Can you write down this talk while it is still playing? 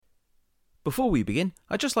Before we begin,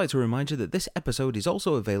 I'd just like to remind you that this episode is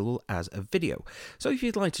also available as a video. So if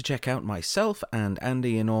you'd like to check out myself and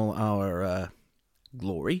Andy in all our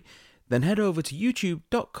glory, then head over to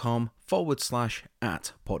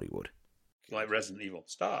youtube.com/@Poddywood. Like Resident Evil.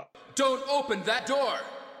 Stop. Don't open that door!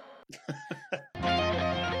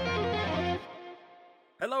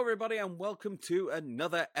 Hello everybody and welcome to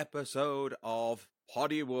another episode of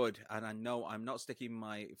Poddywood. And I know I'm not sticking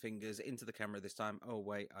my fingers into the camera this time. Oh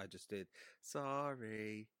wait, I just did.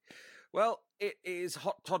 Sorry. Well, it is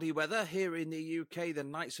hot toddy weather here in the UK. The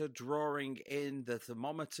nights are drawing in, the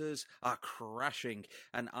thermometers are crashing,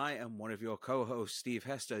 and I am one of your co-hosts, Steve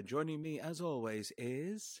Hester. Joining me as always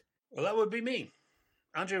is... Well, that would be me.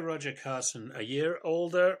 Andrew Roger Carson, a year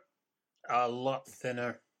older, a lot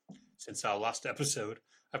thinner since our last episode.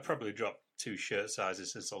 I've probably dropped 2 shirt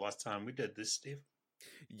sizes since the last time we did this, Steve.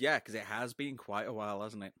 Yeah, because it has been quite a while,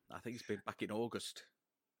 hasn't it? I think it's been back in August.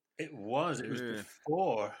 It was. It was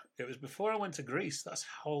before. It was before I went to Greece. That's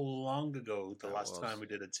how long ago the last time we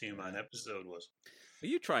did a 2-man episode was. Are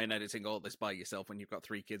you trying editing all this by yourself when you've got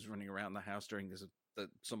 3 kids running around the house during the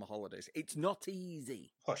summer holidays? It's not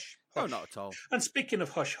easy. Hush. No, not at all. And speaking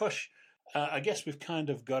of hush, hush, I guess we've kind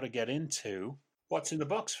of got to get into what's in the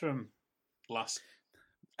box from last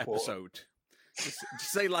episode. Just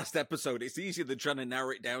say last episode. It's easier than trying to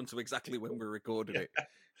narrow it down to exactly when we recorded it.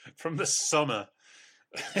 From the summer.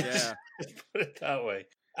 Yeah. Put it that way.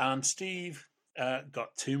 And Steve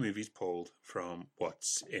got 2 movies pulled from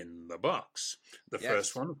what's in the box. The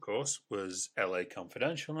first one, of course, was LA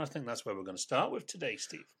Confidential, and I think that's where we're going to start with today,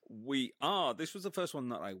 Steve. We are. This was the first one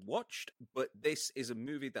that I watched, but this is a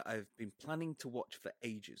movie that I've been planning to watch for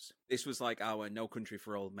ages. This was like our No Country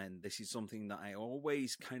for Old Men. This is something that I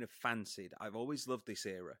always kind of fancied. I've always loved this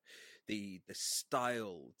era. The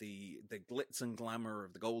style, the glitz and glamour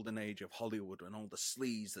of the golden age of Hollywood and all the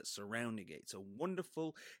sleaze that's surrounding it. It's a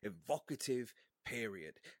wonderful, evocative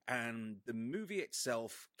period. And the movie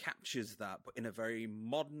itself captures that, but in a very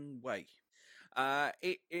modern way.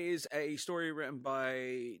 It is a story written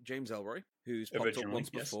by James Ellroy, who's popped up once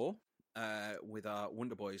before with our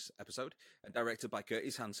Wonder Boys episode, and directed by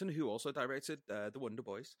Curtis Hanson, who also directed The Wonder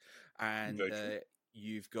Boys. And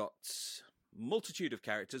you've got multitude of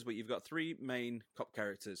characters, but you've got 3 main cop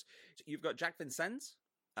characters. You've got Jack Vincennes.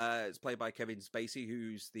 It's played by Kevin Spacey,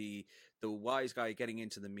 who's the wise guy getting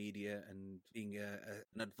into the media and being an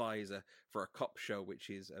advisor for a cop show, which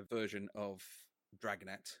is a version of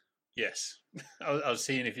Dragnet. Yes. I was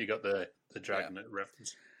seeing if you got the Dragnet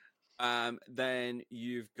reference. Then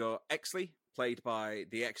you've got Exley, played by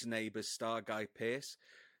the ex-Neighbours star Guy Pearce.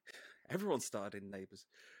 Everyone starred in Neighbours.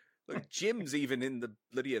 Look, Jim's even in the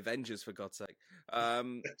bloody Avengers, for God's sake.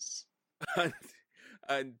 Yes.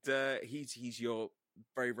 And he's your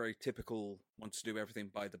very, very typical, wants to do everything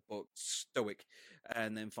by the book, stoic.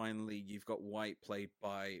 And then finally, you've got White, played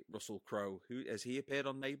by Russell Crowe. Who has he appeared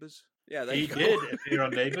on Neighbours? Yeah, he did appear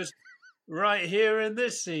on Neighbours. Right here in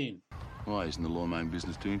this scene. Why isn't the law-mowing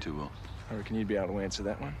business doing too well? I reckon you'd be able to answer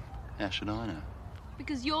that one. How should I know?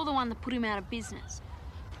 Because you're the one that put him out of business.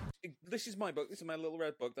 This is my book. This is my little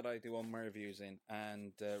red book that I do all my reviews in.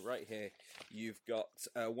 And right here, you've got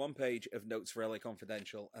 1 page of notes for LA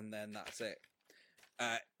Confidential, and then that's it.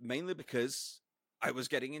 Mainly because I was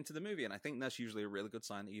getting into the movie, and I think that's usually a really good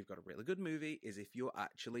sign that you've got a really good movie, is if you're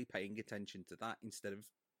actually paying attention to that instead of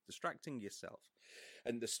distracting yourself.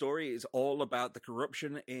 And the story is all about the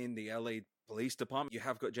corruption in the LA Police Department. You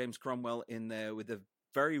have got James Cromwell in there with a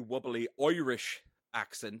very wobbly Irish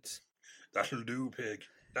accent. That'll do, pig.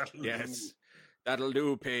 That'll do. That'll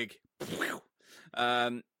do, pig.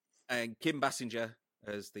 And Kim Basinger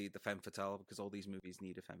as the femme fatale, because all these movies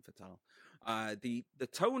need a femme fatale. The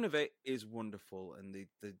tone of it is wonderful, and the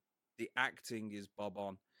acting is bob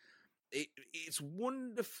on. It's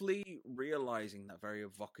wonderfully realizing that very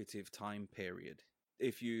evocative time period.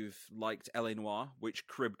 If you've liked L.A. Noire, which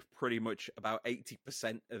cribbed pretty much about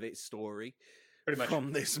 80% of its story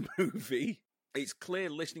from this movie, it's clear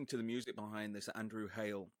listening to the music behind this. Andrew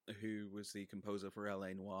Hale, who was the composer for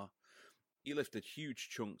L.A. Noire, he lifted huge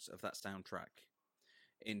chunks of that soundtrack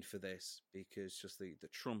in for this, because just the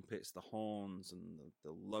trumpets, the horns, and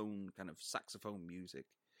the lone kind of saxophone music,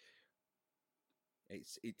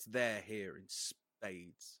 it's there here in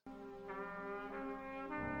spades.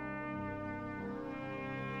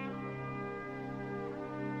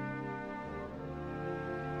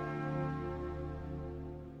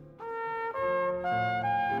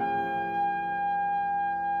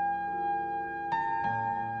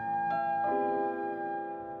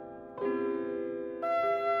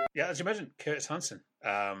 Yeah, as you mentioned, Curtis Hanson,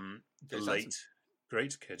 the late,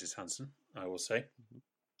 great Curtis Hanson, I will say.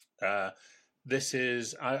 This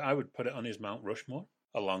is, I would put it on his Mount Rushmore,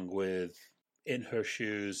 along with In Her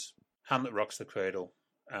Shoes, Hand That Rocks the Cradle,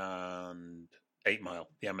 and 8 Mile,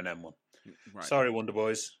 the Eminem one. Right. Sorry, Wonder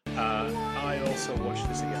Boys. I also watched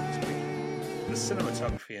this again this week. The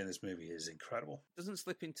cinematography in this movie is incredible. It doesn't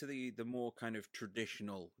slip into the more kind of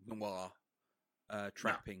traditional noir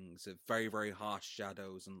trappings of very, very harsh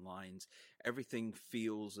shadows and lines. Everything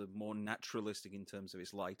feels more naturalistic in terms of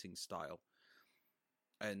its lighting style.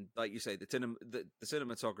 And like you say, the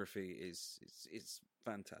cinematography is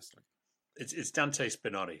fantastic. It's Dante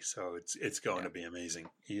Spinotti, so it's going to be amazing.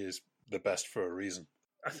 He is the best for a reason.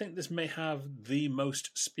 I think this may have the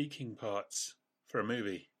most speaking parts for a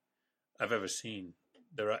movie I've ever seen.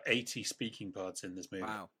 There are 80 speaking parts in this movie.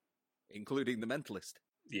 Wow. Including The Mentalist.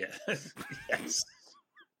 Yeah. Yes.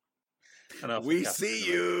 And we see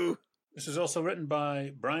you. This was also written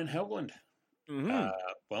by Brian Helgeland, Mm-hmm.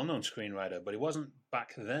 well-known screenwriter, but he wasn't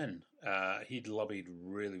back then. He'd lobbied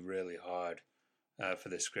really, really hard for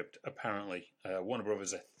this script. Apparently, Warner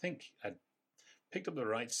Brothers, I think, had picked up the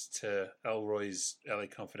rights to Elroy's LA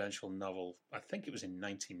Confidential novel. I think it was in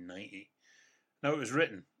 1990. No, it was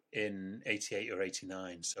written in 88 or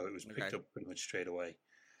 89, so it was picked up pretty much straight away.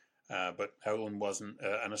 But Helgeland wasn't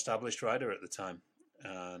an established writer at the time.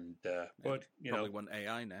 And but you probably know, want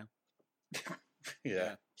AI now.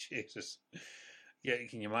 yeah, Jesus. Yeah,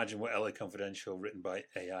 can you imagine what LA Confidential written by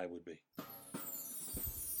AI would be?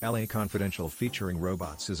 LA Confidential featuring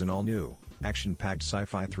robots is an all-new, action-packed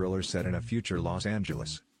sci-fi thriller set in a future Los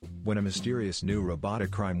Angeles. When a mysterious new robotic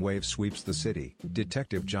crime wave sweeps the city,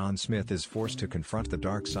 Detective John Smith is forced to confront the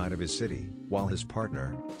dark side of his city, while his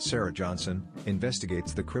partner, Sarah Johnson,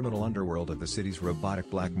 investigates the criminal underworld of the city's robotic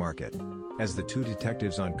black market. As the two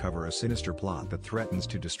detectives uncover a sinister plot that threatens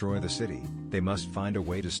to destroy the city, they must find a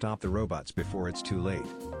way to stop the robots before it's too late.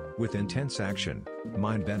 With intense action,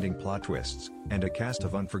 mind-bending plot twists, and a cast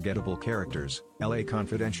of unforgettable characters, LA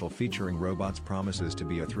Confidential featuring robots promises to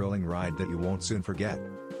be a thrilling ride that you won't soon forget.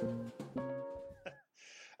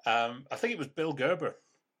 I think it was Bill Gerber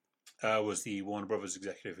was the Warner Brothers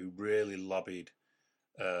executive who really lobbied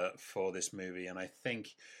for this movie. And I think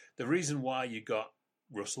the reason why you got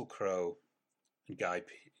Russell Crowe and Guy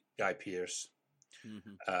Pearce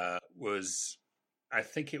was, I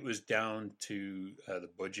think it was down to the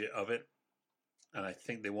budget of it. And I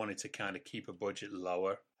think they wanted to kind of keep a budget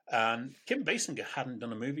lower. And Kim Basinger hadn't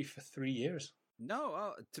done a movie for 3 years.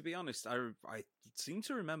 No, to be honest, I seem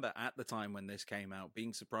to remember at the time when this came out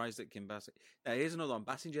being surprised at Kim Basinger. Now, here's another one.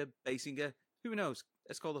 Basinger, who knows?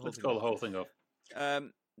 Let's call the whole thing off.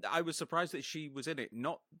 I was surprised that she was in it,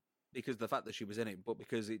 not because of the fact that she was in it, but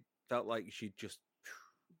because it felt like she just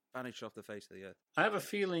vanished off the face of the earth. I have a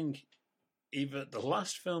feeling either the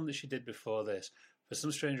last film that she did before this, for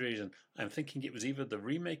some strange reason, I'm thinking it was either the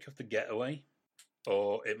remake of The Getaway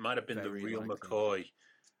or it might have been The Real McCoy,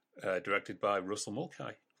 directed by Russell Mulcahy,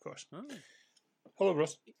 of course. Oh. Hello,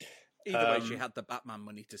 Russ. Either way, she had the Batman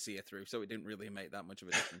money to see her through, so it didn't really make that much of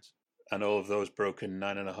a difference. And all of those broken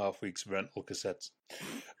 9.5 weeks of rental cassettes.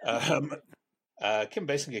 Kim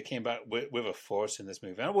Basinger came back with a force in this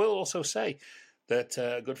movie. And I will also say that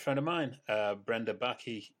a good friend of mine, Brenda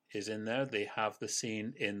Backey, is in there. They have the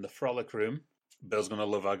scene in the Frolic Room. Bill's going to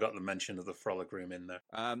love I got the mention of the Frolic Room in there.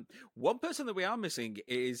 One person that we are missing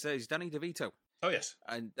is Danny DeVito. Oh yes,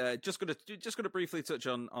 and just gonna briefly touch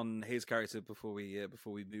on his character before we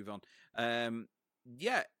move on.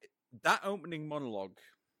 Yeah, that opening monologue.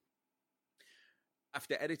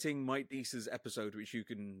 After editing Mike Deese's episode, which you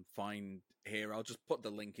can find here, I'll just put the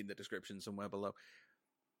link in the description somewhere below.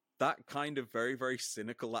 That kind of very, very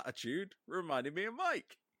cynical attitude reminded me of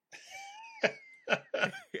Mike.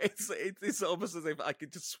 It's almost as if I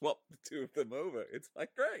could just swap the two of them over. It's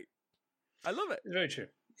like great. I love it. It's very true.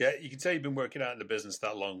 Yeah, you can tell you've been working out in the business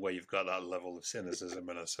that long where you've got that level of cynicism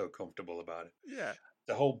and are so comfortable about it. Yeah.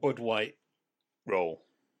 The whole Bud White role,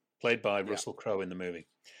 played by Russell Crowe in the movie.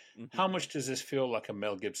 Mm-hmm. How much does this feel like a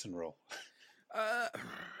Mel Gibson role?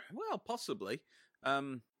 Well, possibly.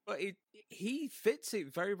 But he fits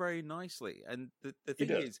it very, very nicely. And the thing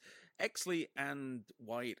is, Exley and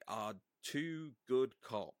White are two good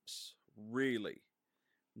cops, really.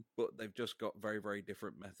 But they've just got very, very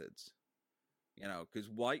different methods. You know, because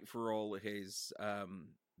White, for all his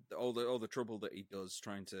all the trouble that he does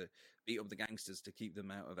trying to beat up the gangsters to keep them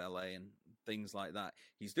out of LA and things like that,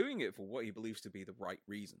 he's doing it for what he believes to be the right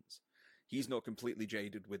reasons. He's not completely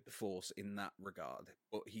jaded with the Force in that regard,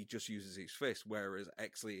 but he just uses his fist, whereas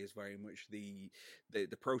Exley is very much the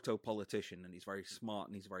proto-politician, and he's very smart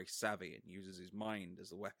and he's very savvy and uses his mind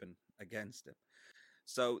as a weapon against him.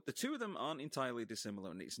 So the two of them aren't entirely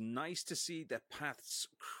dissimilar, and it's nice to see their paths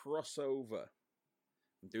cross over.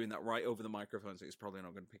 I'm doing that right over the microphone, so it's probably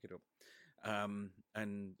not going to pick it up.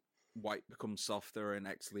 And White becomes softer and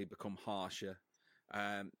Exley become harsher.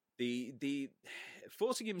 The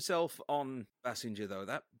forcing himself on Basinger, though,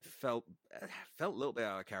 that felt a little bit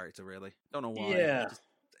out of character, really. Don't know why. Yeah.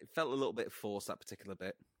 It felt a little bit forced, that particular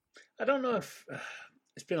bit. I don't know if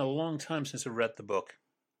it's been a long time since I read the book,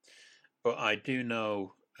 but I do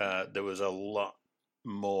know there was a lot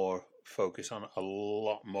more focus on a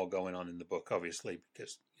lot more going on in the book, obviously,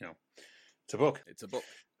 because, it's a book. It's a book.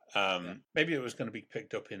 Maybe it was going to be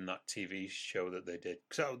picked up in that TV show that they did.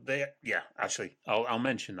 So actually, I'll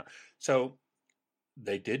mention that. So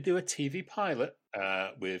they did do a TV pilot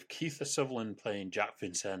with Kiefer Sutherland playing Jack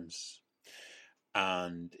Vincennes.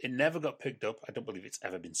 And it never got picked up. I don't believe it's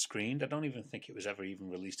ever been screened. I don't even think it was ever even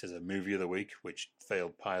released as a movie of the week, which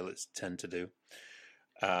failed pilots tend to do.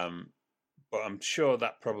 But I'm sure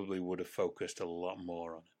that probably would have focused a lot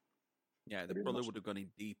more on it. Yeah, the brother would have gone in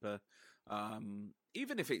deeper.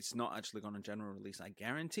 Even if it's not actually gone on general release, I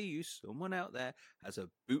guarantee you someone out there has a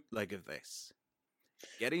bootleg of this.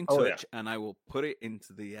 Get in touch and I will put it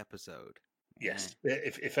into the episode. Yes.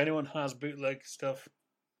 If anyone has bootleg stuff,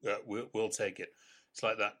 we'll take it. It's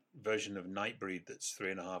like that version of Nightbreed that's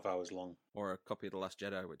 3.5 hours long. Or a copy of The Last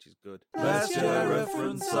Jedi, which is good. Last Jedi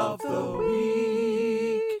reference of the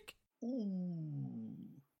week. Ooh.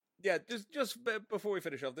 Yeah, just before we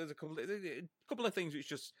finish off, there's a couple of things which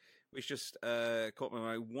just caught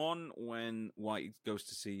my eye. One, when White goes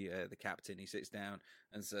to see the captain, he sits down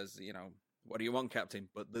and says, "What do you want, Captain?"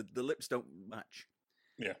 But the lips don't match.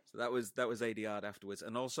 Yeah. So that was ADR'd afterwards,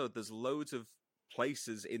 and also there's loads of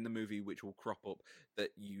places in the movie which will crop up that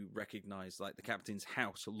you recognize, like the captain's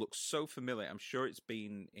house looks so familiar. I'm sure it's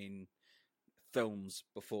been in films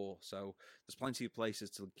before, so there's plenty of places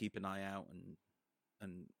to keep an eye out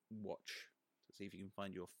and watch to see if you can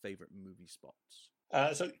find your favorite movie spots.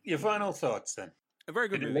 So your final thoughts then? A very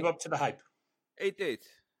good Did it movie. live up to the hype? It did.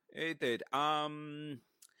 I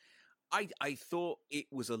thought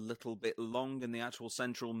it was a little bit long, and the actual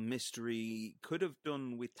central mystery could have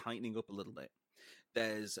done with tightening up a little bit.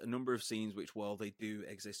 There's a number of scenes which, while they do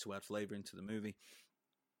exist to add flavor into the movie,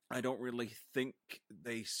 I don't really think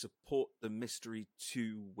they support the mystery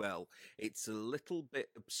too well. It's a little bit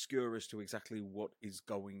obscure as to exactly what is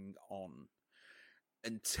going on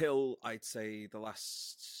until, I'd say, the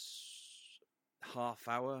last half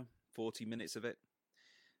hour, 40 minutes of it.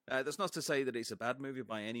 That's not to say that it's a bad movie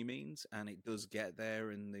by any means, and it does get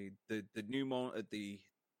there. And the denouement at the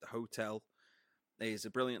hotel is a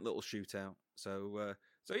brilliant little shootout. So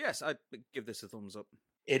yes, I'd give this a thumbs up.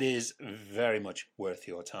 It is very much worth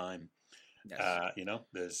your time. Yes.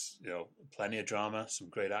 There's plenty of drama, some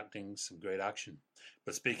great acting, some great action.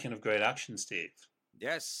 But speaking of great action, Steve.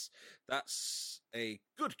 Yes, that's a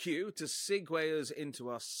good cue to segue us into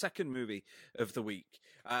our second movie of the week.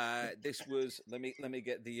 This was, let me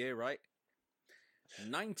get the year right,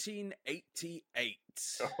 1988.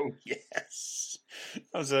 Oh yes,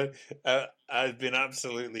 I've been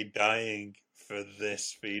absolutely dying for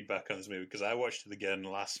this feedback on this movie because I watched it again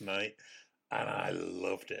last night and I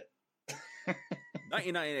loved it.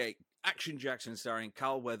 1998. Action Jackson, starring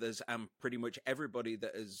Carl Weathers and pretty much everybody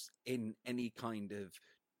that is in any kind of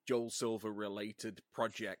Joel Silver related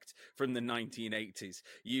project from the 1980s.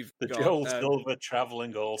 You've got Joel Silver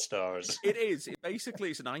traveling all stars. It is. Basically,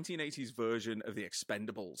 it's a 1980s version of the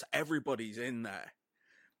Expendables. Everybody's in there.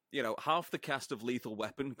 Half the cast of Lethal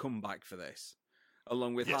Weapon come back for this,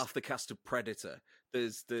 along with half the cast of Predator.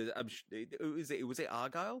 There's was it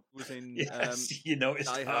Argyle? Was in yes,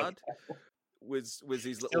 Die Hard. Was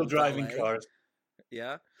his little still driving ballet. cars?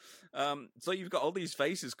 Yeah. So you've got all these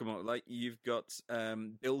faces come up. Like you've got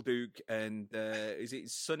Bill Duke and is it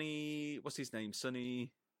Sonny? What's his name?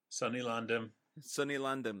 Sonny Landham. Sonny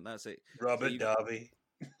Landham. That's it. Robert Darby.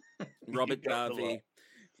 Robert Darby.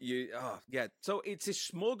 So it's a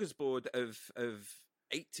smorgasbord of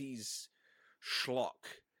 80s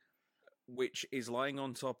schlock, which is lying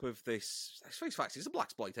on top of this. Let's face facts. It's a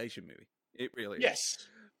blaxploitation movie. It really is. Yes.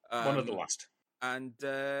 One of the last. And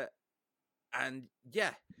yeah,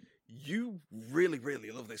 you really,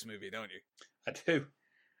 really love this movie, don't you? I do.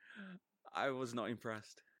 I was not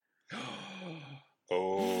impressed.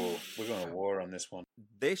 Oh, we're going to war on this one.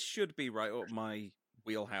 This should be right up my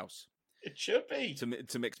wheelhouse. It should be.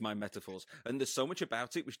 To mix my metaphors. And there's so much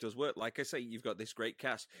about it which does work. Like I say, you've got this great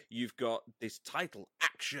cast. You've got this title,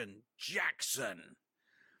 Action Jackson.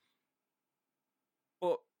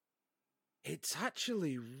 But it's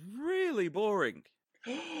actually really boring.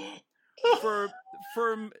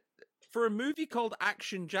 For a movie called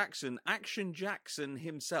Action Jackson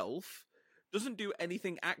himself doesn't do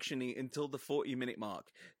anything actiony until the 40-minute mark.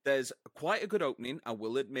 There's quite a good opening, I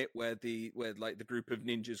will admit, where the group of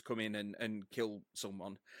ninjas come in and kill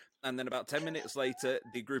someone. And then about 10 minutes later,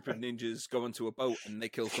 the group of ninjas go onto a boat and they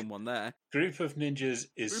kill someone there. Group of ninjas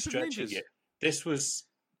is stretching it. This was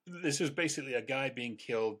basically a guy being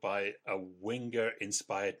killed by a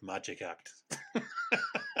Winger-inspired magic act.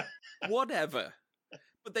 Whatever.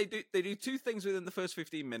 But they do two things within the first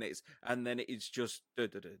 15 minutes, and then it's just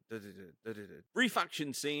brief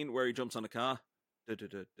action scene where he jumps on a car.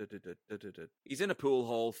 He's in a pool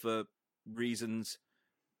hall for reasons.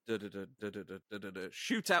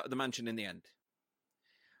 Shoot out at the mansion in the end.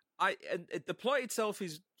 The plot itself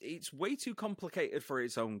it's way too complicated for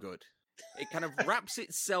its own good. It kind of wraps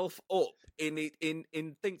itself up in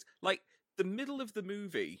things like the middle of the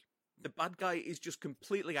movie. The bad guy is just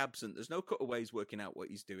completely absent. There's no cutaways working out what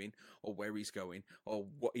he's doing or where he's going or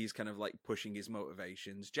what he's kind of like pushing his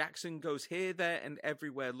motivations. Jackson goes here, there, and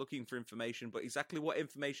everywhere looking for information, but exactly what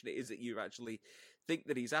information it is that you actually think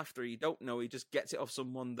that he's after, you don't know. He just gets it off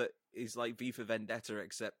someone that is like V for Vendetta,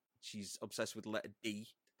 except she's obsessed with the letter D.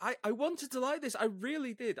 I wanted to like this. I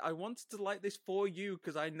really did. I wanted to like this for you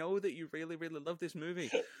because I know that you really, really love this movie.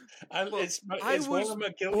 I was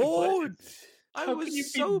bored. I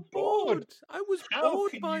was so bored. I was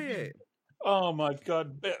bored by it. Oh my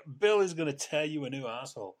God. Bill is going to tear you a new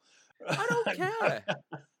asshole. I don't care.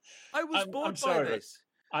 I was bored by this.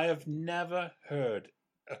 I have never heard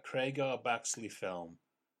a Craig R. Baxley film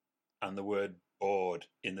and the word bored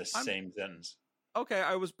in the same sentence. Okay,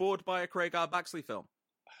 I was bored by a Craig R. Baxley film.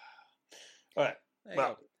 All right.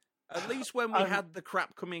 Well, at least when we had the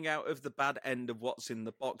crap coming out of the bad end of what's in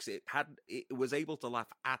the box, it was able to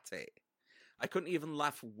laugh at it. I couldn't even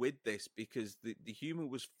laugh with this because the humor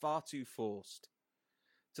was far too forced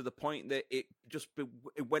to the point that it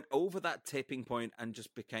went over that tipping point and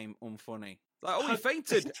just became unfunny. Like, oh, he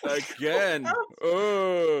fainted again.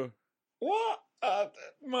 What?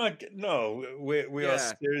 Mike, no, we are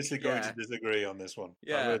seriously going to disagree on this one.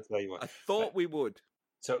 Yeah, I'm going to tell you what. I thought we would.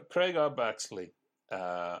 So Craig R. Baxley,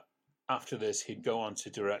 after this, he'd go on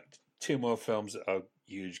to direct two more films that are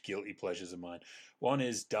huge guilty pleasures of mine. One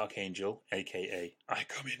is Dark Angel, a.k.a. I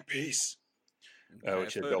Come in Peace,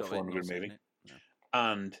 which is a Dolph Lundgren movie. Yeah.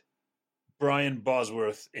 And Brian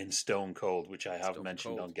Bosworth in Stone Cold, which I have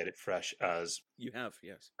mentioned on Get It Fresh as you have,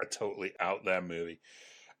 yes, a totally out there movie.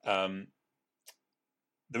 The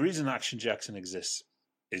reason Action Jackson exists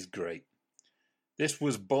is great. This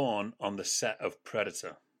was born on the set of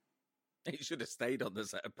Predator. He should have stayed on the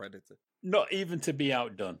set of Predator. Not even to be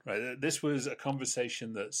outdone, right? This was a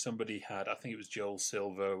conversation that somebody had, I think it was Joel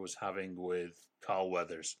Silver, was having with Carl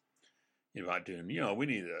Weathers. About doing, we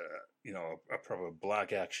need a proper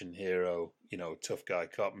black action hero, tough guy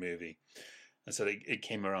cop movie. And so it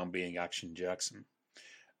came around being Action Jackson.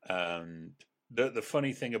 And the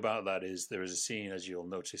funny thing about that is there is a scene, as you'll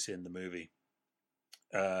notice in the movie,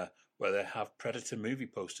 where they have Predator movie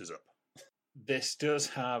posters up. This does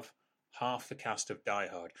have half the cast of Die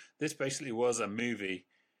Hard. This basically was a movie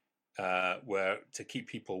where to keep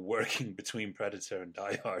people working between Predator and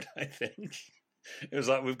Die Hard, I think. It was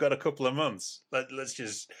like, we've got a couple of months. Let's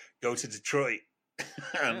just go to Detroit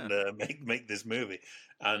and make this movie.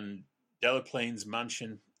 And Delaplane's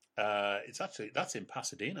mansion, that's in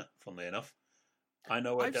Pasadena, funnily enough. I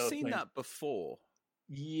know where I've seen that before.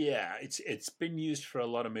 Yeah, it's been used for a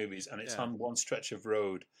lot of movies, and it's on one stretch of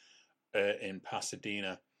road in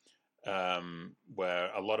Pasadena,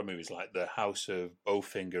 where a lot of movies like The House of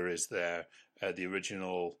Bowfinger is there, the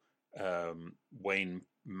original Wayne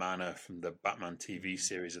Manor from the Batman TV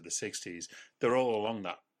series of the 60s. They're all along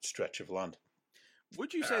that stretch of land.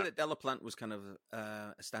 Would you say that Delaplante was kind of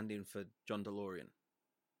a stand-in for John DeLorean?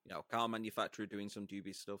 Car manufacturer doing some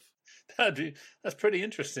dubious stuff. That's pretty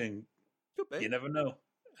interesting. Could be. You never know.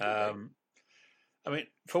 I mean,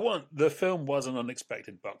 for one, the film was an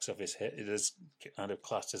unexpected box office hit. It is kind of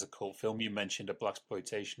classed as a cult film. You mentioned a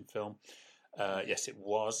blaxploitation film. Yes, it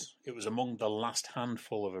was. It was among the last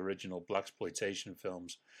handful of original blaxploitation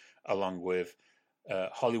films, along with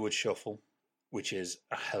Hollywood Shuffle, which is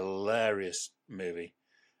a hilarious movie,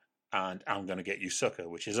 and I'm Gonna Get You Sucker,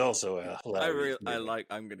 which is also a hilarious movie. I like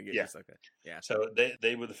I'm Gonna Get You Sucker. Yeah. So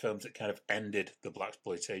they were the films that kind of ended the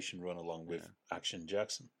blaxploitation run along with Action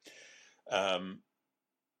Jackson.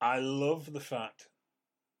 I love the fact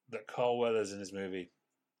that Carl Weathers in his movie,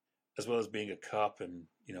 as well as being a cop and,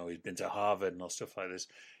 he's been to Harvard and all stuff like this,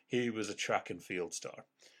 he was a track and field star,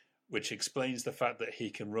 which explains the fact that he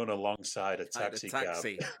can run alongside a taxi cab.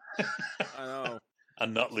 I know.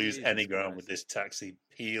 and not lose Jesus any ground Christ. with this taxi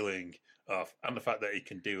peeling off, and the fact that he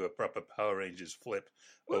can do a proper Power Rangers flip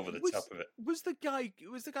over the top of it. Was the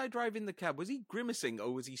guy driving the cab? Was he grimacing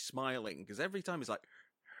or was he smiling? Because every time he's like,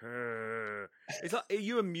 "Huh." Is that? Are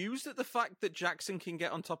you amused at the fact that Jackson can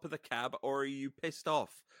get on top of the cab, or are you pissed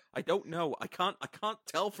off? I don't know. I can't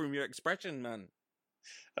tell from your expression, man.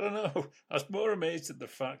 I don't know. I was more amazed at the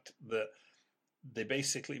fact that they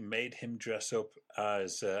basically made him dress up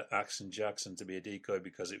as Action Jackson to be a decoy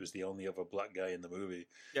because it was the only other black guy in the movie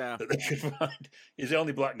Yeah. that they could find. He's the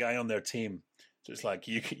only black guy on their team. So it's like,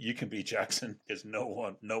 you can be Jackson because no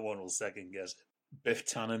one will second guess it. Biff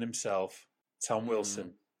Tannen himself, Tom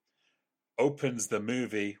Wilson, opens the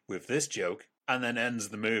movie with this joke and then ends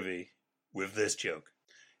the movie with this joke.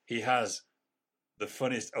 He has the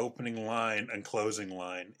funniest opening line and closing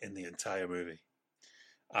line in the entire movie.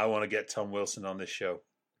 I want to get Tom Wilson on this show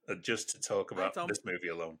just to talk about this movie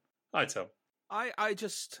alone. Hi, Tom. I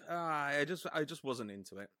just wasn't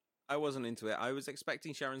into it. I wasn't into it. I was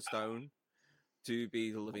expecting Sharon Stone to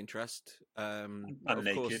be the love interest. And of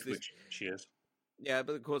naked, course, which she is. Yeah,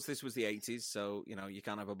 but of course this was the 80s, so you know you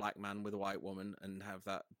can't have a black man with a white woman and have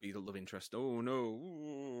that be the love interest. Oh no,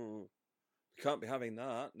 ooh, you can't be having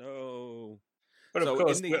that. No. But of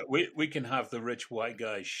course, we can have the rich white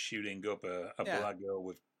guy shooting up a black girl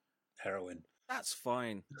with heroin. That's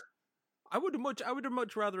fine. I would have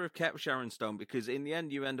much rather have kept Sharon Stone, because in the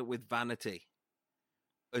end you end up with Vanity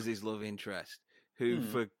as his love interest, who,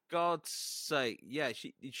 for God's sake,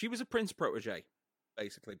 she was a Prince protege,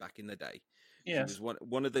 basically back in the day. Yeah, she was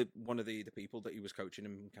one of the people that he was coaching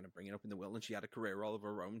and kind of bringing up in the will, and she had a career all of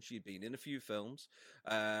her own. She'd been in a few films,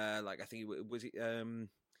 like I think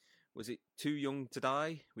was it Too Young to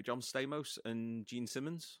Die with John Stamos and Gene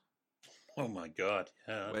Simmons? Oh my God,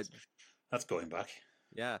 yeah, that's going back.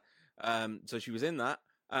 Yeah, so she was in that,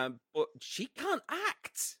 but she can't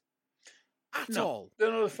act at all.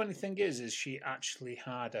 No, the funny thing is she actually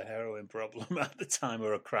had a heroin problem at the time,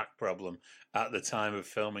 or a crack problem at the time of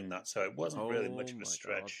filming that, so it wasn't really much of a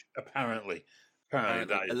stretch. God. Apparently that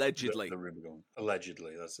is allegedly. The Rubicon.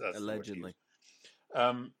 Allegedly, that's allegedly.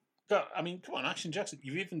 I mean, come on, Action Jackson.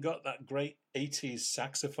 You've even got that great 80s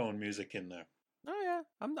saxophone music in there. Oh yeah,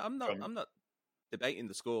 I'm not debating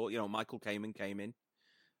the score. You know, Michael Kamen came in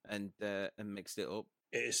and mixed it up.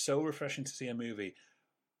 It is so refreshing to see a movie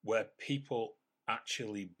where people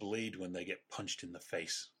actually bleed when they get punched in the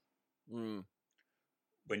face.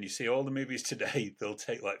 When you see all the movies today, they'll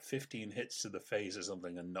take like 15 hits to the face or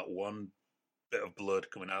something and not one bit of blood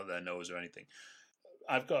coming out of their nose or anything.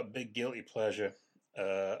 I've got a big guilty pleasure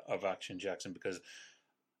of Action Jackson, because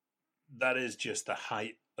that is just the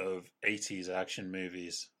height of 80s action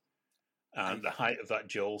movies and the height of that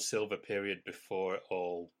Joel Silver period before it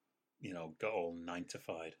all, got all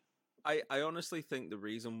 9-to-5. I honestly think the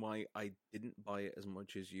reason why I didn't buy it as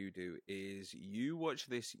much as you do is you watched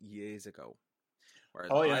this years ago.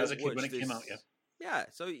 As a kid when it came out, yeah. Yeah,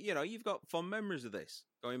 so, you've got fond memories of this,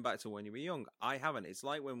 going back to when you were young. I haven't. It's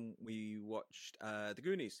like when we watched The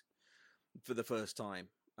Goonies for the first time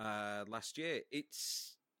last year.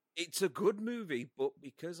 It's a good movie, but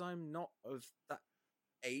because I'm not of that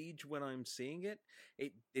age when I'm seeing it,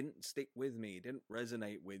 it didn't stick with me. It didn't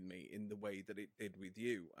resonate with me in the way that it did with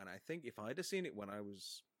you. And I think if I'd have seen it when I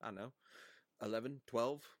was, 11,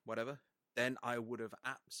 12, whatever, then I would have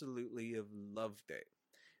absolutely have loved it.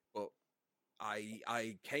 But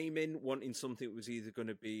I came in wanting something that was either going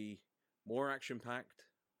to be more action-packed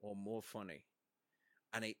or more funny.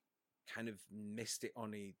 And it kind of missed it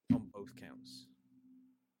on both counts.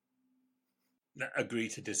 Agree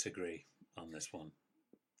to disagree on this one.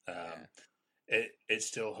 It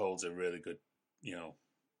still holds a really good,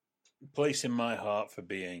 place in my heart for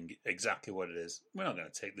being exactly what it is. We're not going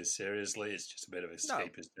to take this seriously. It's just a bit of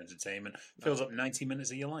escapist entertainment. Fills up 90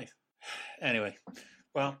 minutes of your life. Anyway,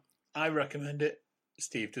 well, I recommend it.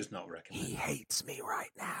 Steve does not recommend it. He hates me right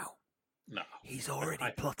now. No. He's already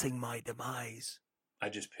plotting my demise. I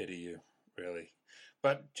just pity you, really.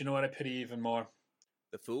 But do you know what I pity even more?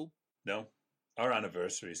 The Fool? No. Our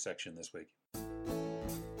anniversary section this week. We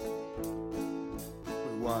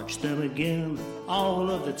watch them again all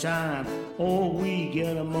of the time, or we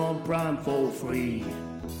get them on Prime for free.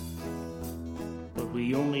 But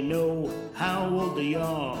we only know how old they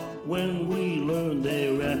are when we learn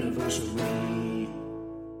their anniversary.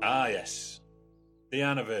 Ah, yes. The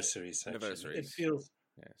anniversary section. It feels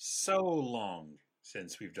so long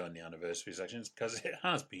since we've done the anniversary sections, because it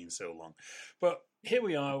has been so long. But here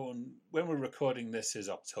we are, when we're recording this is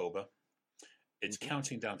October. It's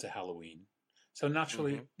counting down to Halloween. So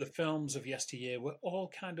naturally, the films of yesteryear were all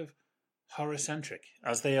kind of horror-centric,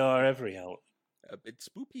 as they are every Halloween. A bit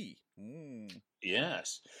spoopy.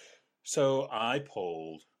 Yes. So I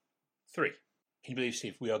polled 3. Can you believe,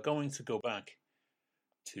 Steve, we are going to go back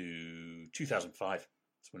to 2005.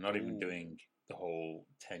 So we're not even doing the whole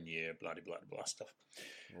 10-year blah stuff.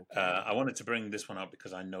 Okay. I wanted to bring this one up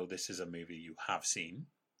because I know this is a movie you have seen.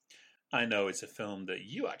 I know it's a film that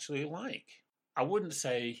you actually like. I wouldn't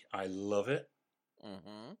say I love it,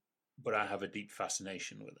 but I have a deep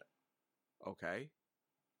fascination with it. Okay.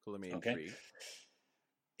 Color me intrigued.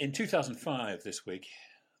 In 2005, this week,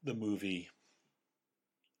 the movie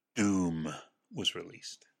Doom was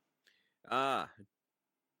released.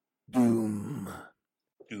 Doom.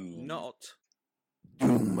 Doom. Not.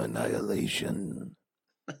 Doom Annihilation.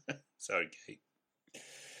 Sorry, Kate.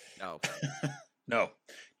 No. No.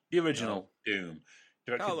 The original Doom.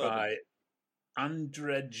 Directed Carl by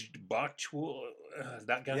Andrzej Bacz.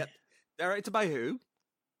 That guy? Yep. Directed by who?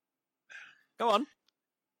 Go on.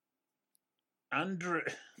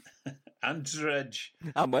 Andrzej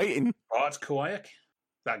I'm waiting. Bartkowiak.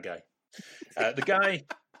 That guy. The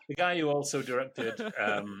guy who also directed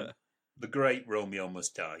the great Romeo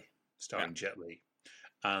Must Die, starring Jet Li,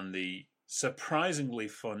 and the surprisingly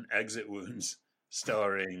fun Exit Wounds,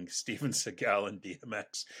 starring Steven Seagal and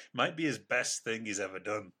DMX. Might be his best thing he's ever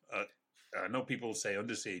done. I know people say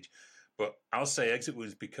Under Siege, but I'll say Exit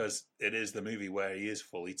Wounds because it is the movie where he is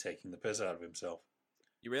fully taking the piss out of himself.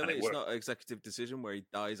 You really? It's not an executive decision where he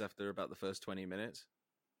dies after about the first 20 minutes?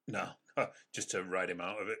 No, just to write him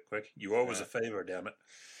out of it quick. You owe us a favour, damn it.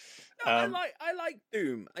 No, I like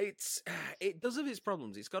Doom. It does have its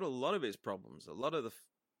problems. It's got a lot of its problems. A lot of the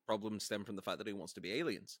problems stem from the fact that it wants to be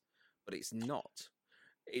aliens, but it's not.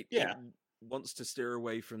 It wants to steer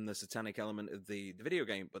away from the satanic element of the video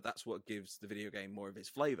game, but that's what gives the video game more of its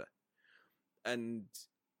flavour. And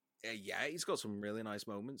it's got some really nice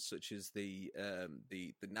moments, such as the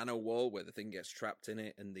nano wall where the thing gets trapped in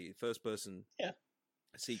it, and the first person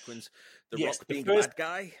sequence. The Rock being the bad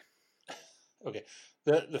guy. Okay,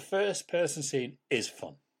 the first person scene is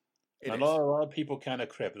fun. A lot of people kind of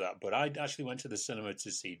crib that, but I actually went to the cinema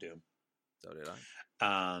to see Doom. So did I.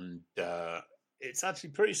 And it's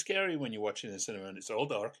actually pretty scary when you're watching in the cinema, and it's all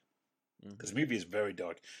dark. Because the movie is very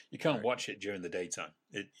dark. You can't watch it during the daytime.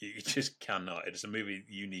 You just cannot. It's a movie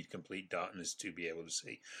you need complete darkness to be able to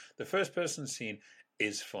see. The first person scene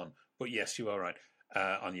is fun. But yes, you are right.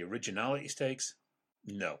 On the originality stakes,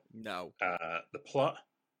 no. No. The plot,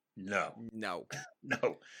 no. No.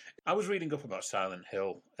 No. I was reading up about Silent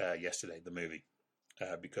Hill yesterday, the movie,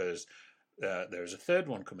 because there's a third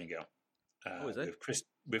one coming out. Is it?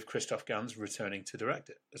 With Christoph Gans returning to direct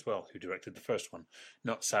it as well, who directed the first one,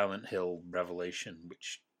 not Silent Hill Revelation,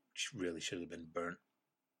 which really should have been burnt.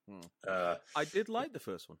 I did like the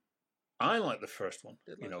first one. I like the first one.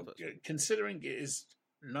 Considering it is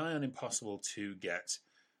nigh on impossible to get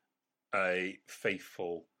a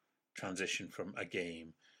faithful transition from a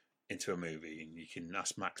game into a movie, and you can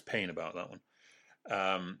ask Max Payne about that one.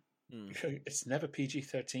 It's never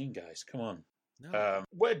PG-13, guys. Come on. No.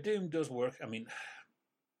 Where Doom does work, I mean,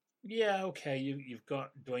 you've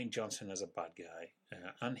got Dwayne Johnson as a bad guy,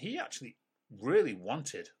 and he actually really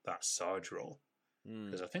wanted that Sarge role,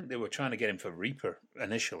 because I think they were trying to get him for Reaper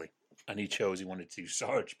initially, and he wanted to do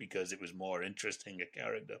Sarge because it was more interesting a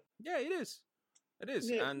character. Yeah, it is. It is,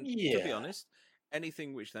 and to be honest,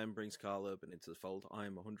 anything which then brings Karl Urban into the fold, I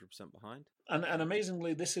am 100% behind. And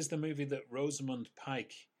amazingly, this is the movie that Rosamund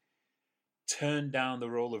Pike turned down the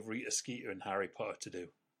role of Rita Skeeter in Harry Potter to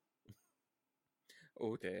do.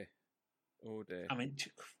 Oh dear. I mean,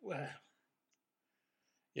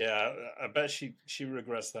 I bet she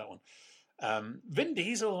regrets that one. Vin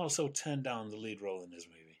Diesel also turned down the lead role in this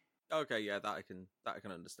movie. Okay, yeah, that I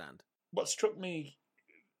can understand. What struck me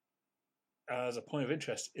as a point of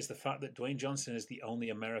interest is the fact that Dwayne Johnson is the only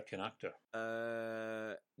American actor.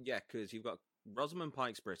 Yeah, because you've got Rosamund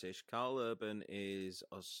Pike's British, Karl Urban is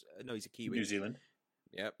he's a Kiwi, New Zealand.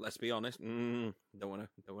 Yep, let's be honest. Don't want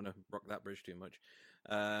to rock that bridge too much.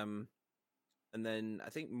 And then I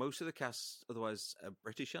think most of the cast otherwise are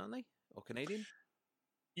British, aren't they, or Canadian?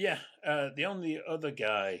 Yeah, the only other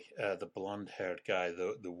guy, the blonde-haired guy,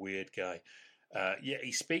 the weird guy,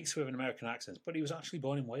 he speaks with an American accent, but he was actually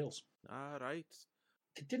born in Wales. Ah, right.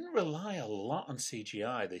 They didn't rely a lot on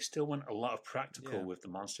CGI. They still went a lot of practical with the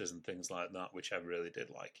monsters and things like that, which I really did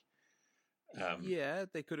like.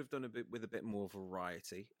 They could have done with a bit more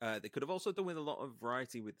variety. They could have also done with a lot of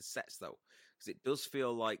variety with the sets, though, because it does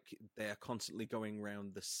feel like they're constantly going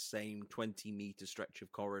around the same 20-meter stretch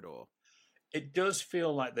of corridor. It does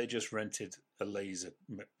feel like they just rented a laser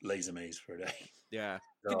maze for a day. Yeah.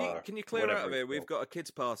 Can you clear out of here? We've got a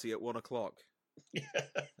kids' party at 1:00.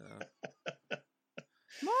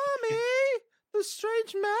 Mommy, the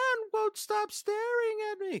strange man won't stop staring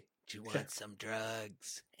at me. Do you want some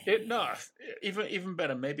drugs? No, even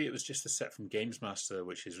better. Maybe it was just a set from Games Master,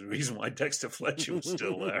 which is the reason why Dexter Fletcher was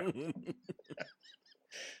still there.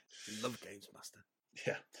 Love Games Master.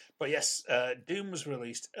 Yeah, but yes, Doom was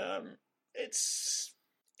released.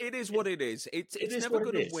 It is what it is. It's never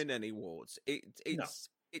going to win any awards. It's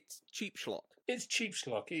cheap schlock. It's cheap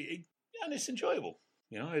schlock, and it's enjoyable.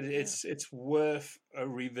 You know, it's worth a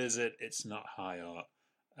revisit. It's not high art,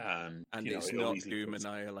 and it's not Doom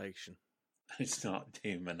Annihilation. It's not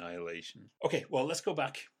Doom Annihilation. Okay, well, let's go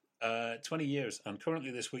back 20 years, and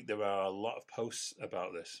currently this week there are a lot of posts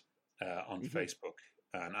about this on Facebook.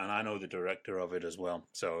 And I know the director of it as well.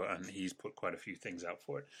 And he's put quite a few things out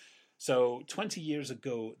for it. So 20 years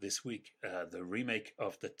ago this week, the remake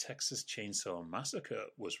of the Texas Chainsaw Massacre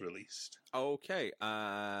was released. Okay.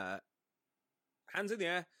 Hands in the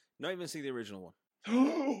air. Not even see the original one.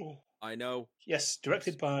 Oh, I know. Yes,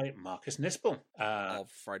 directed by Marcus Nispel.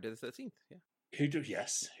 Of Friday the 13th, yeah.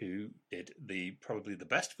 Who did probably the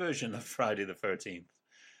best version of Friday the 13th.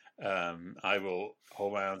 I will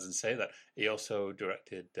hold my hands and say that. He also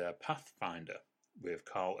directed Pathfinder with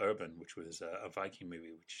Carl Urban, which was a Viking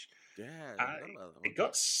movie, which it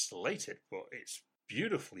got slated, but it's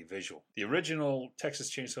beautifully visual. The original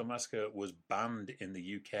Texas Chainsaw Massacre was banned in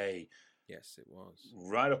the UK. Yes, it was.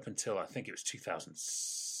 Right up until, I think it was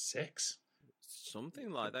 2006.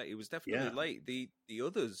 Something like that. It was definitely late. The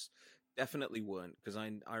others definitely weren't, because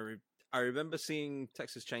I remember seeing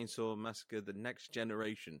Texas Chainsaw Massacre: The Next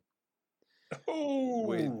Generation.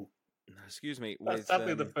 Oh, excuse me. That's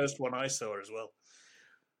definitely the first one I saw as well.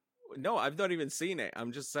 No, I've not even seen it.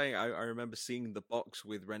 I'm just saying I remember seeing the box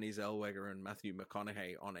with Renée Zellweger and Matthew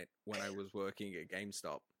McConaughey on it when I was working at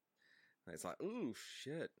GameStop. And it's like, ooh,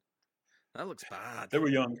 shit. That looks bad. They were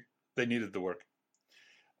young. They needed the work.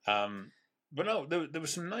 But no, there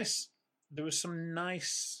was some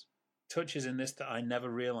nice touches in this that I never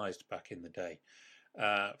realized back in the day.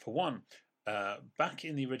 For one, back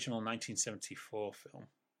in the original 1974 film,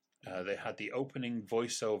 they had the opening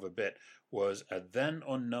voiceover bit was a then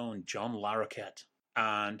unknown John Larroquette,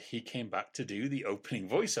 and he came back to do the opening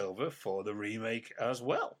voiceover for the remake as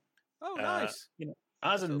well. Oh, nice!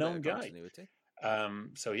 As a known guy. He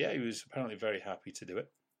was apparently very happy to do it.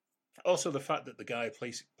 Also, the fact that the guy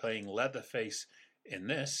playing Leatherface in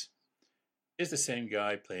this is the same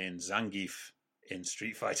guy playing Zangief in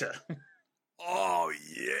Street Fighter. Oh,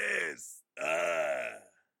 yes!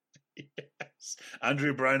 Yes.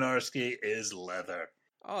 Andrew Brynarski is Leather.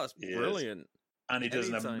 Oh, it's brilliant. And he does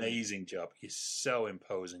an amazing job. He's so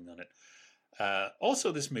imposing on it.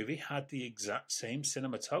 Also, this movie had the exact same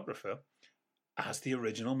cinematographer as the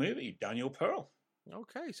original movie, Daniel Pearl.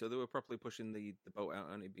 Okay, so they were properly pushing the boat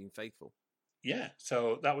out and it being faithful. Yeah,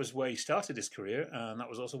 so that was where he started his career, and that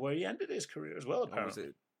was also where he ended his career as well, apparently. Was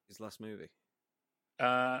it his last movie?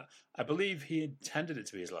 I believe he intended it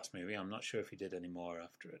to be his last movie. I'm not sure if he did any more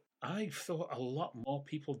after it. I thought a lot more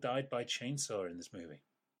people died by chainsaw in this movie.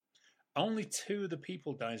 Only 2 of the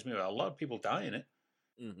people die in this movie. A lot of people die in it,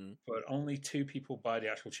 but only 2 people by the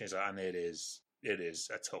actual chainsaw, and it is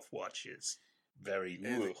a tough watch. It's very...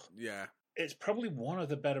 Yeah. It's probably one of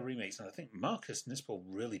the better remakes, and I think Marcus Nispel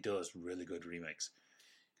really does really good remakes.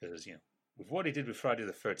 Because, with what he did with Friday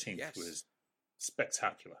the 13th was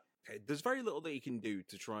spectacular. Okay, there's very little that you can do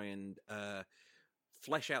to try and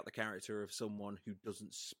flesh out the character of someone who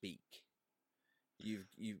doesn't speak. Your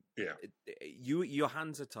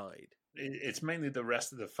hands are tied. It's mainly the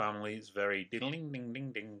rest of the family. It's very ding ding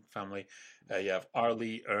ding ding family. You have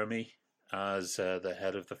Arlie Ermy as the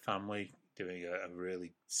head of the family, doing a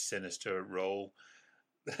really sinister role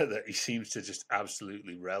that he seems to just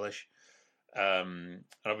absolutely relish. And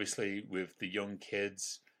obviously, with the young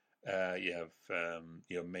kids, you have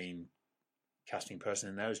your main casting person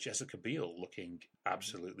in there is Jessica Biel, looking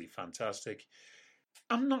absolutely fantastic.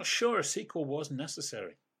 I'm not sure a sequel was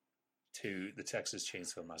necessary to the Texas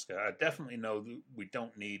Chainsaw Massacre. I definitely know that we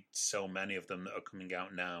don't need so many of them that are coming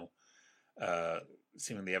out now,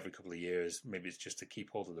 seemingly every couple of years. Maybe it's just to keep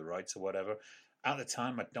hold of the rights or whatever. At the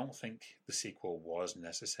time, I don't think the sequel was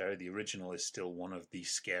necessary. The original is still one of the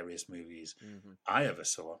scariest movies I ever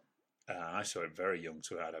saw. I saw it very young,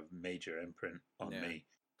 so it had a major imprint on me.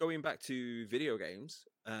 Going back to video games,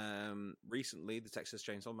 recently the Texas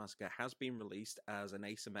Chainsaw Massacre has been released as an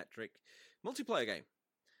asymmetric multiplayer game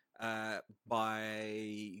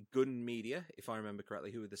by Gun Media, if I remember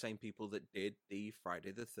correctly, who are the same people that did the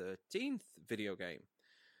Friday the 13th video game.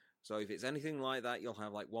 So if it's anything like that, you'll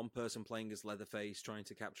have like one person playing as Leatherface trying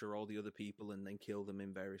to capture all the other people and then kill them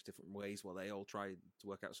in various different ways while they all try to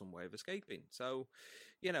work out some way of escaping. So,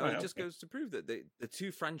 you know, it just goes to prove that the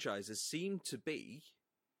two franchises seem to be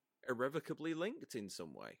irrevocably linked in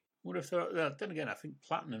some way. Would have thought that. Then again, I think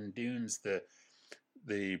Platinum Dunes,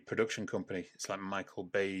 the production company, it's like Michael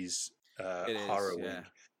Bay's horror wing.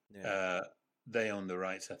 Yeah. They own the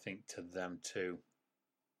rights, I think, to them too.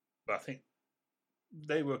 But I think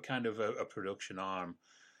they were kind of a production arm,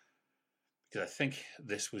 because I think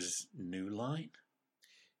this was New Line.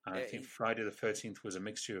 And I think Friday the 13th was a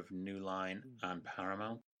mixture of New Line and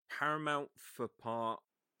Paramount. Paramount for part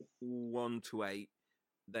 1 to 8,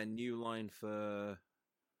 then New Line for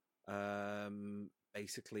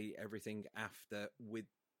basically everything after,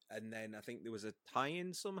 and then I think there was a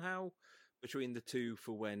tie-in somehow between the two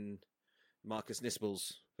for when Marcus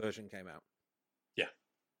Nispel's version came out. Yeah.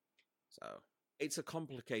 So it's a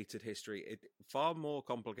complicated history. Far more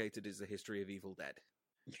complicated is the history of Evil Dead.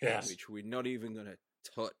 Yes. Which we're not even going to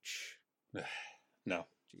touch. No.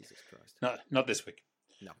 Jesus Christ. Not this week.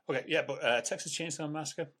 No. Okay, yeah, but Texas Chainsaw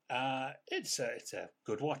Massacre, it's a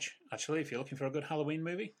good watch, actually, if you're looking for a good Halloween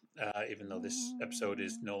movie, even though this episode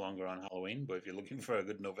is no longer on Halloween, but if you're looking for a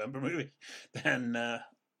good November movie, then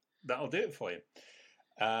that'll do it for you.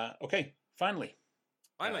 Okay, finally.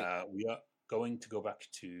 We are going to go back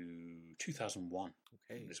to 2001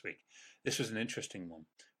 this week. This was an interesting one,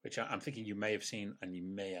 which I'm thinking you may have seen, and you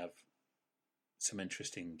may have some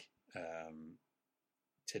interesting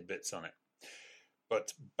tidbits on it.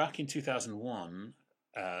 But back in 2001,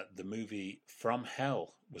 the movie From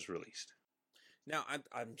Hell was released. Now,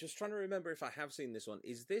 I'm just trying to remember if I have seen this one.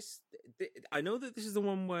 Is this... I know that this is the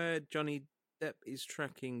one where Johnny Depp is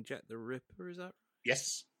tracking Jack the Ripper, is that right?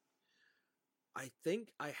 Yes. I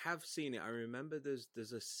think I have seen it. I remember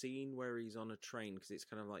there's a scene where he's on a train, because it's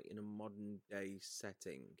kind of like in a modern-day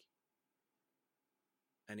setting.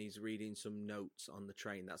 And he's reading some notes on the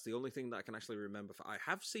train. That's the only thing that I can actually remember. I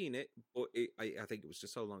have seen it, but I think it was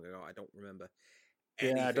just so long ago. I don't remember.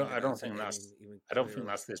 Yeah, I don't think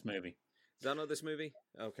that's this movie. Is that not this movie?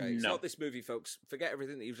 Okay, it's not this movie, folks. Forget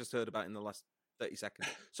everything that you've just heard about in the last 30 seconds.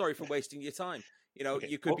 Sorry for wasting your time. You know,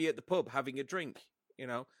 you could be at the pub having a drink. You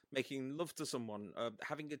know, making love to someone,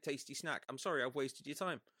 having a tasty snack. I'm sorry, I've wasted your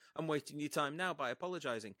time. I'm wasting your time now by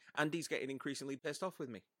apologising. Andy's getting increasingly pissed off with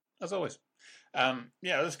me. As always.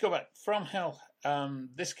 Let's go back. From Hell,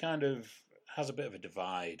 this kind of has a bit of a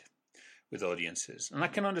divide with audiences, and I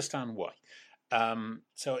can understand why.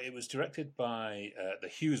 So it was directed by the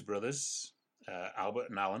Hughes brothers, Albert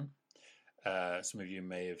and Alan. Some of you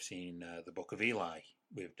may have seen The Book of Eli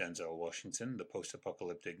with Denzel Washington, the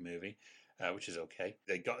post-apocalyptic movie, which is okay.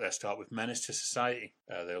 They got their start with Menace to Society.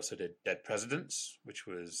 They also did Dead Presidents, which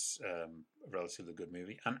was a relatively good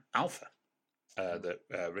movie, and Alpha. That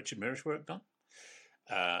Richard Mirisch worked on,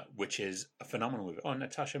 which is a phenomenal movie. Oh,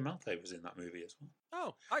 Natasha Malthav was in that movie as well.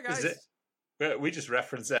 Oh, hi guys. We just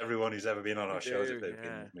reference everyone who's ever been on our shows if they've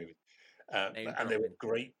been in the movie. And they were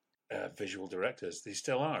great visual directors. They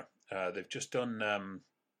still are. They've just done,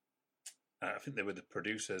 I think they were the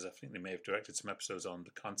producers. I think they may have directed some episodes on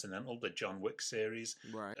The Continental, the John Wick series,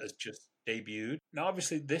 has just debuted. Now,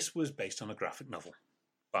 obviously, this was based on a graphic novel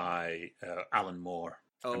by Alan Moore.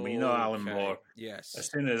 And we know Alan Moore. Yes.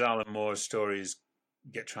 As soon as Alan Moore's stories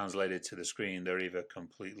get translated to the screen, they're either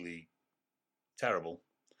completely terrible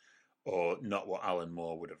or not what Alan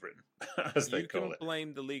Moore would have written, as they call it. You can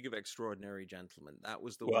blame the League of Extraordinary Gentlemen. That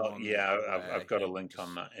was the one. Well, yeah, I've got a link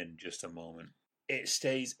on that in just a moment. It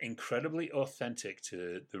stays incredibly authentic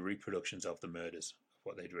to the reproductions of the murders,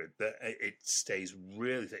 what they did. It stays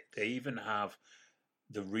really thick. They even have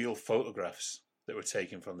the real photographs that were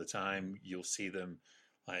taken from the time. You'll see them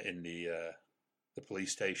in the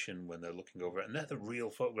police station when they're looking over it, and they're the real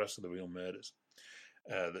photographs of the real murders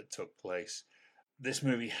that took place. This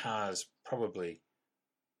movie has probably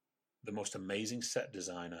the most amazing set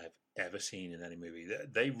design I've ever seen in any movie.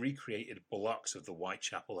 They recreated blocks of the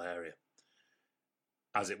Whitechapel area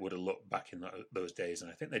as it would have looked back in those days,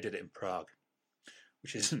 and I think they did it in Prague,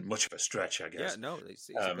 which isn't much of a stretch, I guess. Yeah, no, it's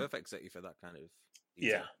a perfect setting for that kind of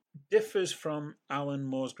detail. Yeah. Differs from Alan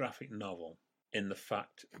Moore's graphic novel in the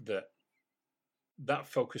fact that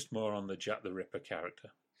focused more on the Jack the Ripper character.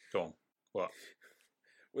 Go on. What?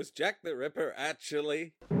 Was Jack the Ripper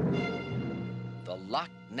actually the Loch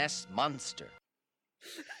Ness Monster?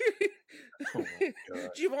 Oh my God.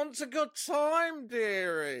 Do you want a good time,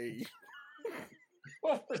 dearie?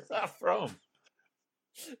 What was that from?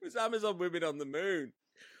 It was Amazon Women on the Moon.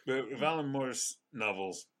 With Alan Moore's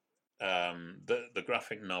novels, the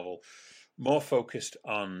graphic novel, more focused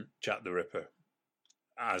on Jack the Ripper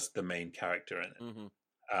as the main character in it. Mm-hmm.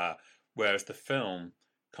 Whereas the film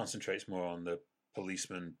concentrates more on the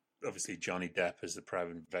policeman, obviously Johnny Depp as the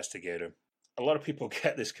private investigator. A lot of people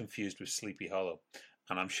get this confused with Sleepy Hollow,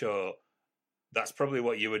 and I'm sure that's probably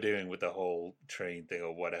what you were doing with the whole train thing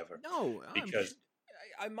or whatever. No, because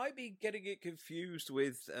I might be getting it confused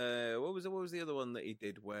with what was the other one that he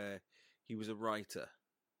did where he was a writer?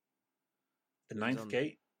 The Ninth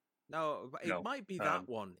Gate? No, it might be that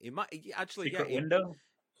one. It might actually Secret Window,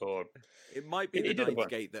 or it might be the Ninth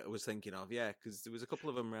Gate that I was thinking of. Yeah, because there was a couple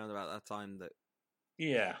of them around about that time that.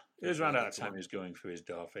 Yeah, it was around that time he was going through his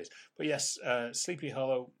doll face. But yes, Sleepy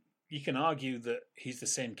Hollow. You can argue that he's the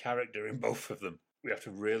same character in both of them. We have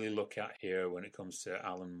to really look at here when it comes to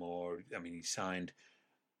Alan Moore. I mean, he signed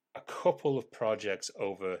a couple of projects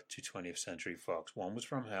over to 20th Century Fox. One was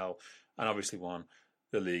From Hell, and obviously one,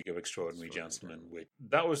 The League of Extraordinary Gentlemen.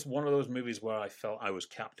 That was one of those movies where I felt I was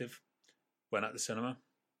captive when at the cinema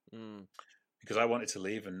because I wanted to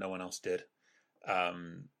leave and no one else did.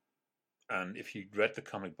 And if you read the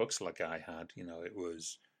comic books like I had, it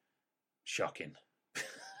was shocking.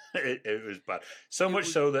 It was bad. So much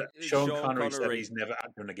so that Sean Connery said he's never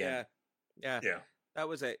acting again. Yeah. That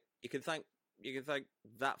was it. You can thank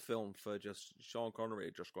that film for just Sean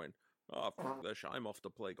Connery just going, fuck this, I'm off to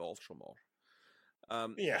play golf some more.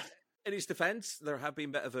 Yeah. In his defense, there have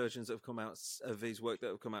been better versions that have come out of his work that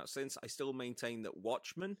have come out since. I still maintain that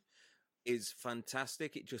Watchmen is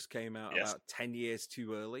fantastic. It just came out about 10 years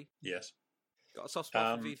too early. Yes. Got a soft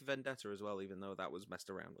spot for V for Vendetta as well, even though that was messed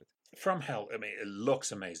around with. From Hell, I mean, it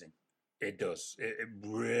looks amazing. It does. It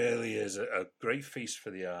really is a great feast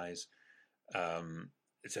for the eyes.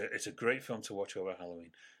 It's a great film to watch over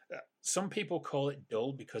Halloween. Some people call it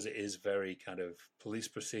dull because it is very kind of police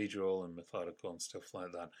procedural and methodical and stuff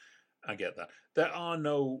like that. I get that. There are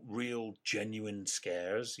no real genuine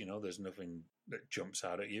scares. There's nothing that jumps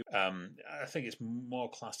out at you. I think it's more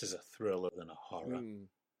classed as a thriller than a horror.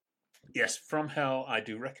 Yes, From Hell, I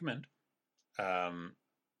do recommend.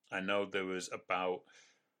 I know there was about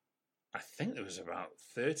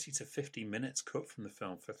 30 to 50 minutes cut from the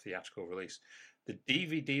film for theatrical release. The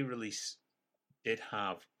DVD release did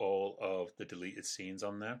have all of the deleted scenes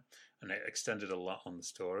on there, and it extended a lot on the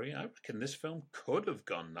story. I reckon this film could have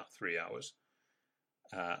gone that 3 hours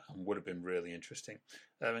and would have been really interesting.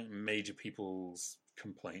 I think major people's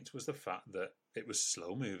complaints was the fact that it was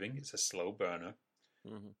slow moving. It's a slow burner.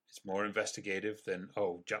 Mm-hmm. It's more investigative than,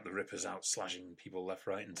 Jack the Ripper's out slashing people left,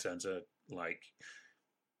 right, and centre like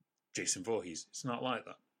Jason Voorhees. It's not like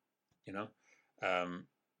that,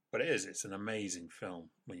 But it is. It's an amazing film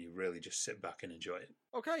when you really just sit back and enjoy it.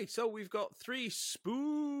 Okay, so we've got 3 spooky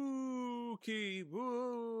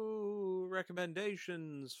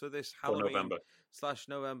recommendations for this Halloween /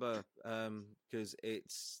 November, because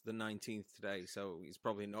it's the 19th today, so it's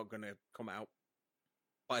probably not going to come out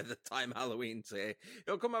by the time Halloween's here.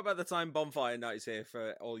 It'll come out by the time Bonfire Night's here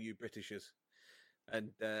for all you Britishers.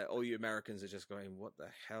 And all you Americans are just going, what the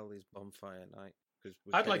hell is Bonfire Night?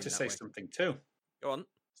 I'd like to say something too. Go on.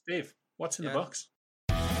 Steve, what's in the box?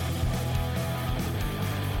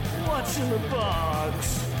 What's in the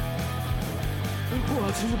box?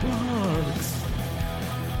 What's in the box?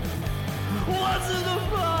 What's in the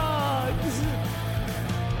box?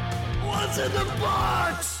 What's in the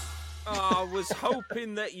box? I was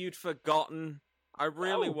hoping that you'd forgotten. I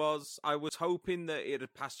really was. I was hoping that it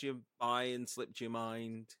had passed you by and slipped your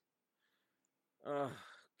mind. Oh,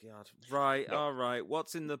 God. Right, all right.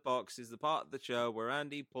 What's in the box is the part of the show where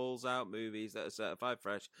Andy pulls out movies that are certified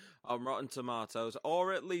fresh on Rotten Tomatoes,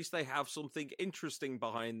 or at least they have something interesting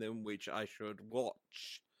behind them which I should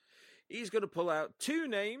watch. He's going to pull out 2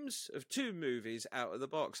 names of 2 movies out of the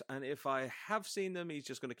box, and if I have seen them, he's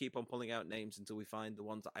just going to keep on pulling out names until we find the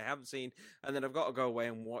ones that I haven't seen, and then I've got to go away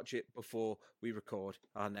and watch it before we record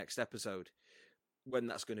our next episode. When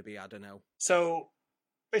that's going to be, I don't know. So,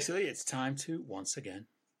 basically, it's time to, once again,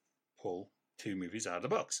 pull 2 movies out of the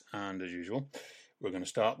box. And as usual, we're going to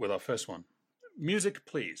start with our first one. Music,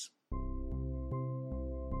 please.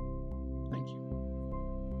 Thank you.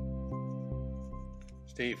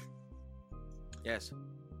 Steve. Yes.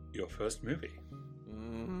 Your first movie.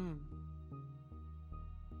 Mm-hmm.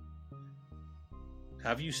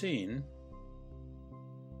 Have you seen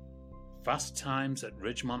Fast Times at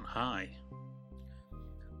Ridgemont High?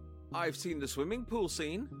 I've seen the swimming pool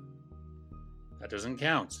scene. That doesn't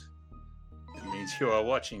count. It means you are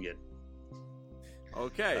watching it.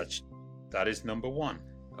 Okay. That is number 1.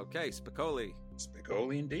 Okay, Spicoli.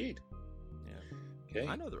 Spicoli indeed. Yeah. Okay.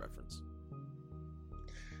 I know the reference.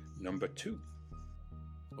 Number 2.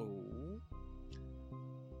 Oh.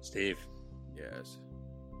 Steve. Yes.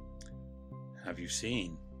 Have you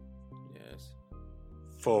seen Yes.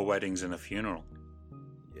 4 Weddings and a Funeral?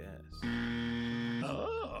 Yes.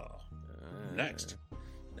 Oh. Next.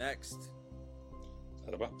 Next.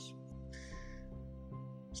 Out of the box.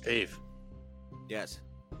 Steve, Yes.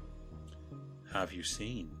 have you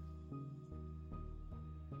seen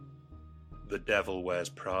The Devil Wears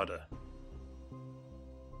Prada?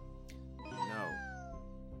 No.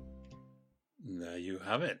 There you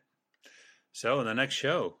have it. So, in the next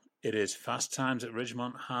show, it is Fast Times at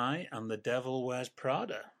Ridgemont High and The Devil Wears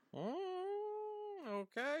Prada.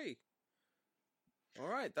 Okay. All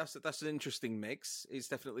right. That's an interesting mix. It's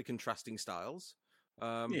definitely contrasting styles.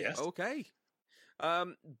 Yes. Okay.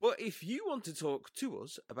 But if you want to talk to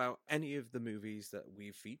us about any of the movies that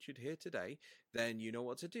we've featured here today, then you know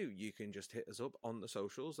what to do. You can just hit us up on the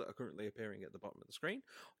socials that are currently appearing at the bottom of the screen.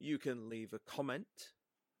 You can leave a comment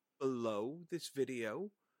below this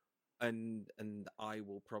video, and I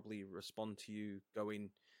will probably respond to you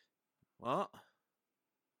going, what?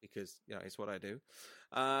 Because, it's what I do.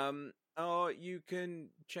 Or you can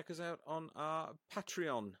check us out on our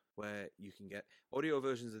Patreon, where you can get audio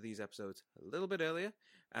versions of these episodes a little bit earlier.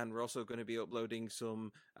 And we're also going to be uploading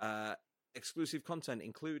some exclusive content,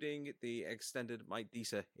 including the extended Mike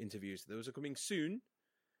Deesa interviews. Those are coming soon,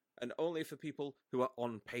 and only for people who are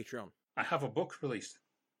on Patreon. I have a book released.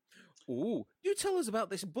 Ooh, do tell us about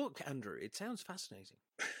this book, Andrew. It sounds fascinating.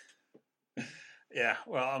 Yeah,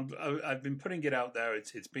 well, I've been putting it out there.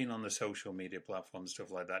 It's been on the social media platforms,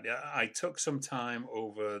 stuff like that. Yeah, I took some time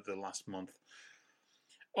over the last month,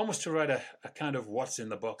 almost to write a kind of what's in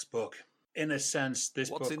the box book. In a sense, this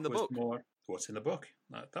What's book in the was book? more what's in the book.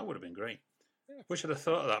 That would have been great. Yeah. Wish I'd have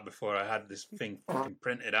thought of that before I had this thing fucking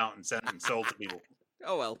printed out and sent and sold to people.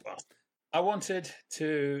 Oh well. I wanted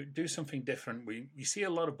to do something different. You see a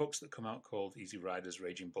lot of books that come out called Easy Riders,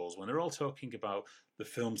 Raging Bulls, when they're all talking about the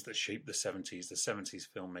films that shaped the 70s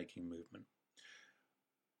filmmaking movement.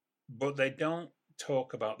 But they don't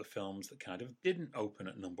talk about the films that kind of didn't open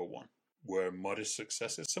at number 1, were modest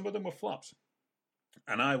successes. Some of them were flops.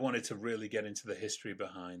 And I wanted to really get into the history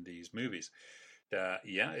behind these movies.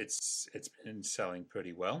 It's been selling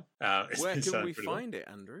pretty well. Where can we find it,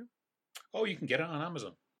 Andrew? Oh, you can get it on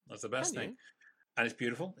Amazon. That's the best thing. And it's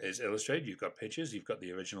beautiful. It's illustrated. You've got pictures. You've got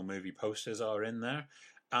the original movie posters are in there.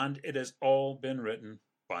 And it has all been written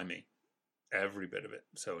by me. Every bit of it.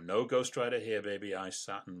 So no ghostwriter here, baby. I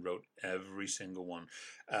sat and wrote every single one.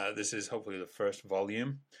 This is hopefully the first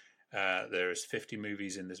volume. There's 50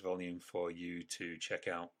 movies in this volume for you to check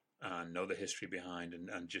out and know the history behind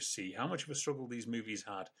and just see how much of a struggle these movies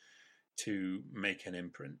had to make an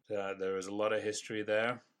imprint. There is a lot of history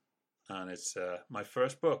there. And it's my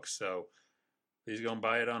first book, so please go and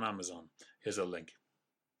buy it on Amazon. Here's a link.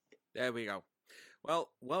 There we go.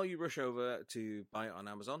 Well, while you rush over to buy it on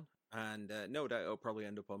Amazon, and no doubt it'll probably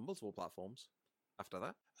end up on multiple platforms after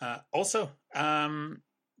that. Also,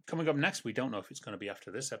 coming up next, we don't know if it's going to be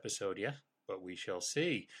after this episode yet, but we shall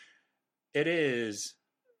see. It is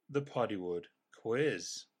the Poddywood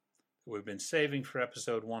quiz. We've been saving for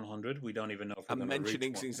episode 100. We don't even know if we're I'm going to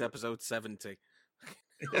mentioning reach since episode 70.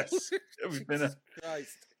 Yes,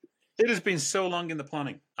 Christ. It has been so long in the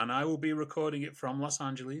planning, and I will be recording it from Los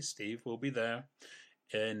Angeles. Steve will be there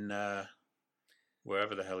in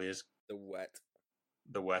wherever the hell he is.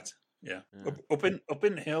 The wet, yeah. Up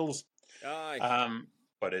in hills. Aye.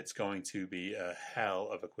 But it's going to be a hell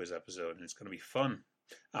of a quiz episode, and it's going to be fun.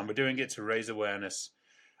 And we're doing it to raise awareness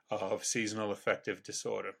of seasonal affective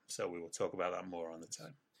disorder. So we will talk about that more on the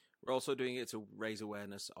time. We're also doing it to raise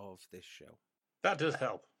awareness of this show. That does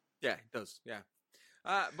help. Yeah, it does. Yeah.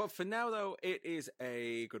 But for now, though, it is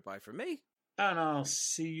a goodbye from me. And I'll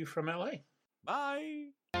see you from LA. Bye.